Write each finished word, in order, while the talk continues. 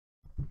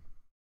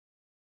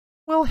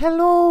Well,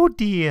 hello,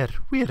 dear.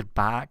 We're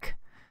back.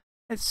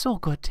 It's so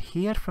good to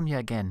hear from you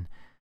again.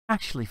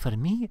 Actually, for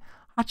me,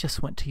 I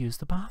just went to use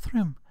the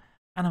bathroom,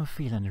 and I'm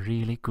feeling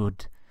really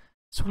good.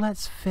 So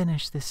let's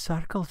finish this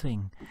circle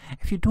thing.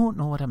 If you don't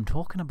know what I'm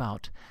talking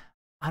about,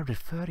 I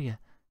refer you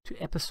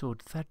to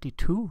episode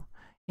 32,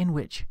 in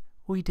which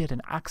we did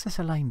an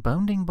axis-aligned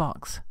bounding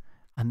box,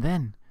 and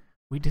then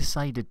we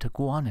decided to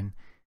go on and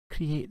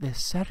create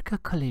this circle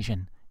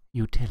collision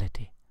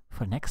utility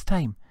for next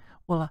time.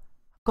 Well, I've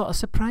got a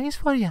surprise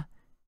for you.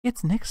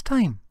 It's next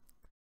time.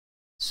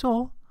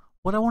 So,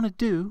 what I want to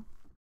do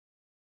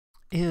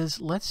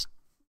is let's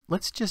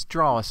just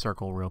draw a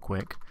circle real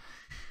quick.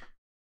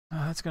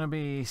 That's going to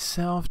be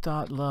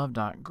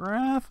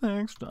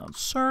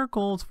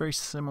self.love.graphics.circle. It's very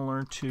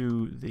similar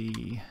to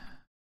the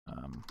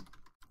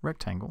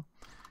rectangle.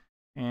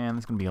 And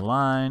it's going to be a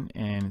line,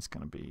 and it's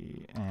going to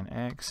be an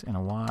X and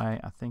a Y,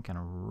 I think, and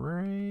a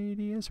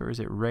radius, or is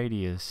it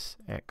radius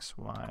X,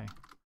 Y?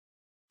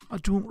 I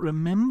don't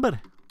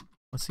remember.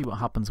 Let's see what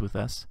happens with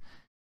this.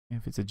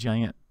 If it's a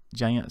giant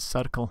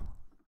circle.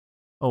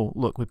 Oh,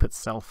 look, we put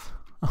self.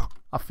 Oh,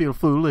 I feel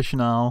foolish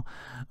now.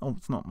 Oh,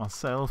 it's not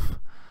myself.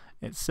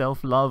 It's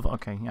self-love.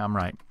 Okay, yeah, I'm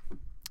right.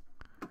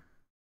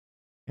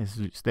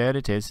 There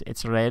it is.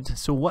 It's red.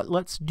 So what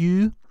let's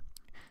do,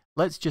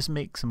 let's just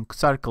make some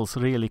circles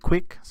really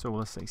quick. So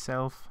let's say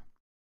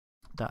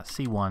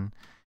self.c1.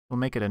 We'll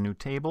make it a new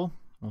table.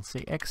 We'll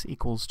say x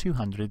equals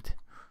 200.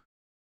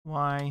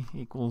 Y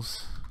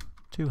equals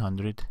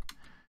 200.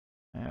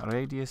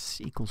 Radius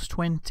equals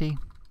 20.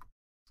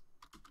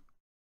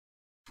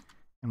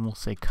 And we'll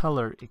say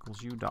color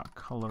equals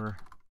u.color.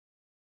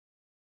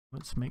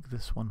 Let's make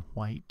this one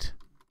white.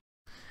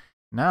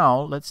 Now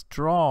let's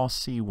draw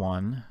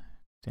C1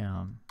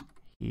 down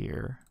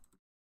here.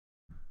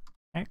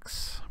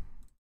 X.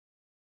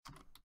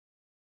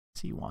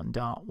 C1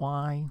 dot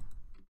Y.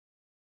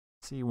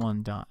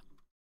 C1 dot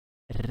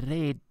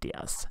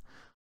radius.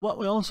 What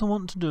we also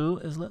want to do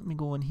is, let me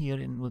go in here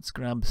and let's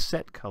grab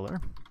set color.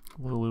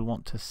 Well, we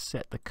want to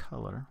set the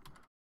color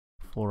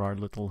for our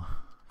little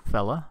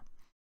fella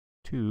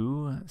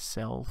to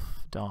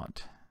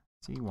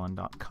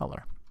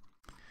self.c1.color.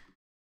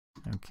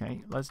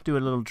 Okay, let's do a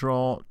little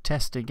draw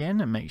test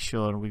again and make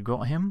sure we've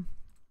got him.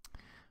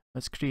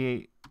 Let's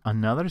create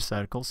another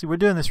circle. See, we're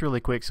doing this really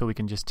quick so we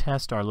can just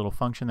test our little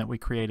function that we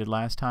created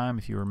last time.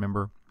 If you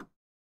remember,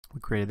 we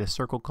created this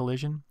circle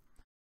collision.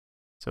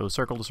 So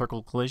circle to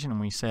circle collision, and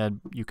we said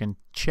you can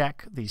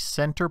check the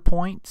center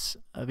points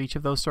of each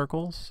of those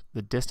circles,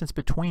 the distance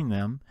between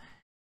them.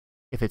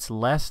 If it's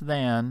less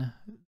than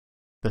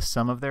the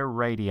sum of their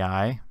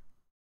radii,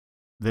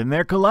 then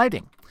they're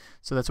colliding.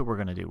 So that's what we're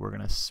going to do. We're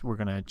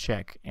going to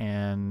check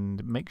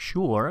and make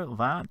sure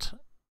that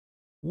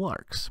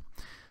works.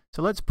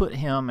 So let's put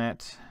him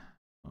at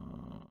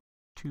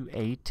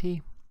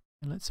 280,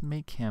 and let's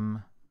make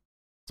him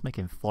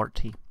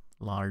 40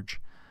 large.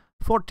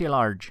 40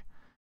 large.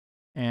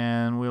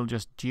 And we'll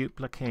just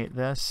duplicate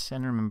this.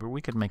 And remember, we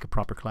could make a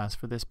proper class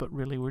for this, but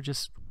really we're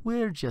just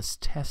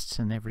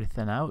testing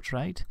everything out,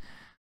 right?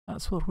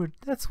 That's what we're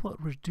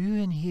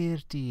doing here,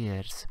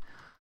 dears.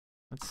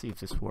 Let's see if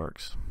this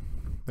works.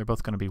 They're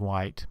both going to be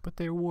white, but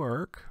they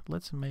work.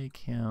 Let's make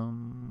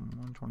him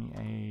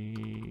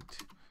 128,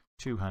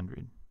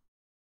 200.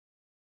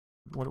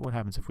 What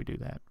happens if we do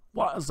that?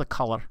 What is the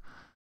color?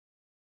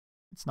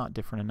 It's not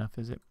different enough,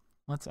 is it?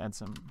 Let's add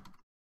some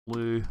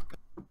blue.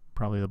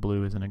 Probably the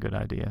blue isn't a good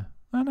idea.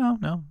 Oh,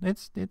 no,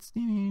 it's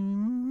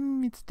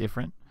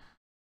different.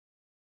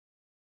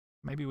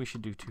 Maybe we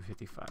should do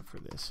 255 for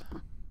this.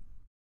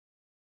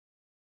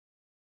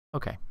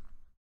 Okay.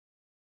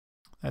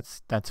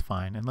 That's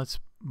fine. And let's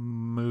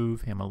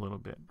move him a little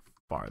bit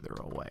farther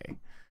away.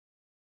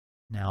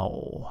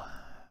 Now,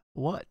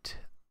 what?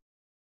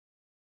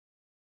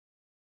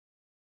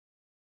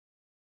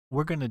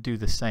 We're going to do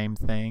the same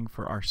thing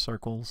for our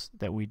circles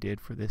that we did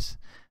for this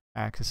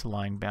axis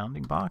aligned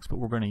bounding box, but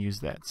we're going to use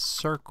that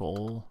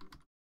circle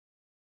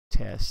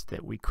test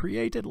that we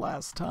created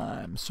last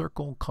time.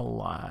 Circle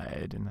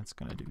collide, and that's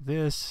going to do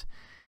this.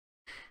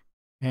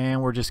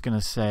 And we're just going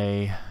to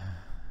say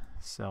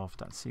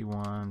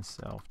self.c1,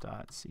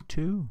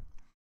 self.c2,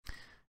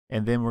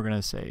 and then we're going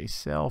to say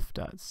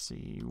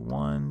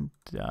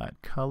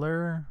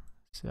self.c1.color,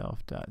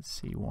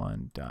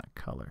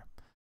 self.c1.color.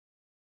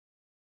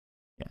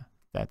 Yeah,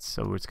 that's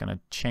so it's going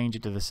to change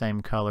it to the same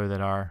color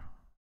that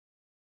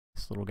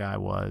this little guy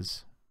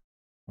was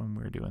when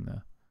we were doing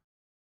the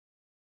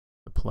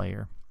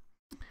player.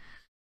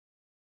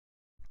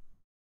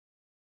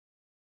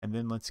 And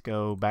then let's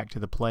go back to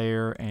the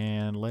player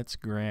and let's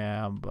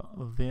grab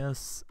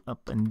this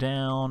up and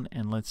down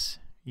and let's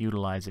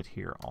utilize it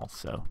here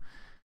also.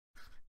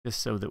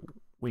 Just so that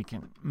we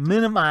can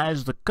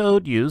minimize the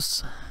code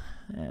use.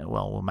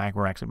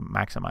 We're actually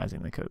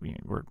maximizing the code.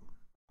 We're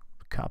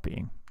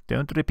copying.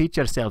 Don't repeat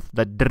yourself.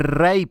 The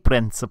dry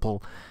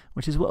principle,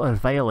 which is what we're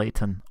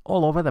violating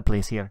all over the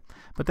place here.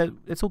 But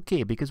it's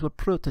okay because we're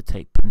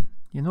prototyping.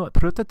 You know what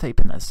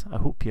prototyping is? I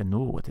hope you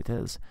know what it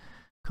is,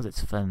 because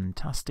it's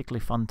fantastically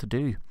fun to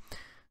do.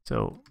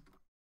 So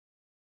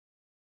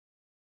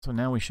So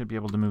now we should be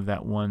able to move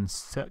that one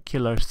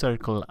circular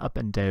circle up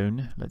and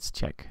down. Let's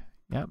check.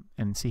 Yep,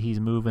 and see he's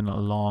moving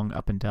along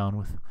up and down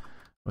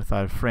with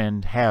our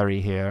friend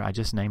Harry here. I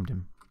just named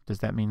him. Does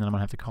that mean that I'm going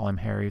to have to call him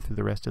Harry through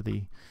the rest of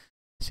the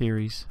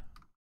series?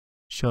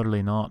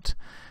 Surely not.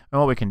 And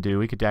what we can do,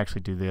 we could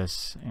actually do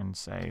this and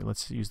say,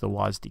 let's use the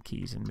WASD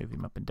keys and move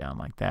him up and down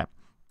like that.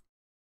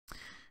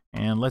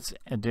 And let's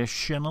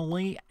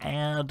additionally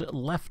add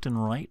left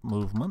and right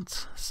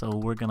movements. So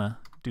we're going to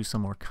do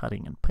some more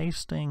cutting and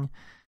pasting.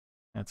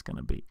 That's going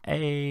to be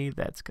A,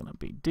 that's going to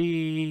be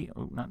D.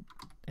 Oh, not,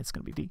 it's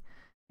going to be D.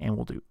 And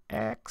we'll do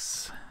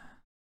X,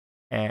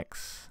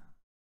 X,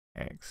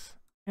 X,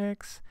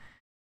 X.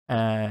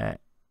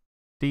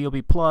 D will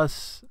be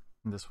plus,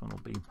 and this one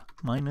will be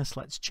minus.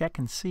 Let's check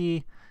and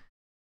see.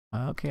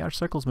 Okay, our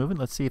circle's moving.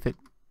 Let's see if it,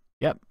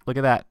 yep, look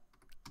at that.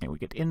 And we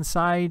get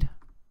inside,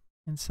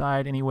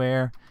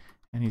 anywhere,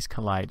 and he's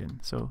colliding.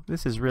 So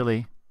this is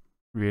really,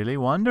 really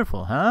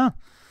wonderful, huh?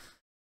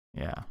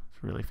 Yeah,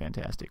 it's really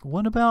fantastic.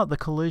 What about the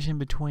collision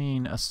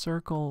between a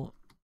circle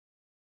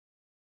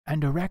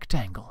and a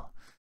rectangle?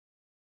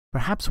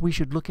 Perhaps we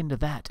should look into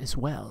that as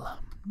well.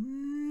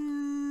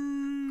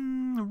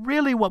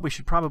 Really, what we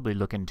should probably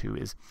look into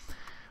is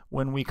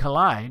when we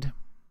collide,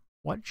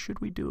 what should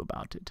we do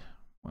about it?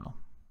 Well,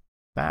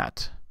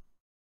 that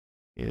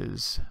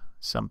is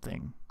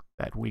something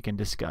that we can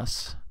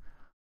discuss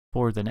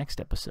for the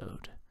next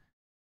episode.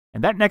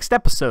 And that next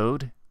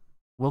episode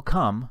will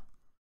come,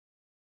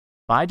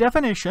 by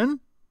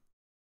definition,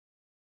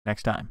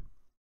 next time.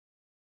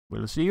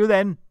 We'll see you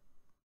then.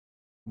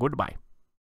 Goodbye.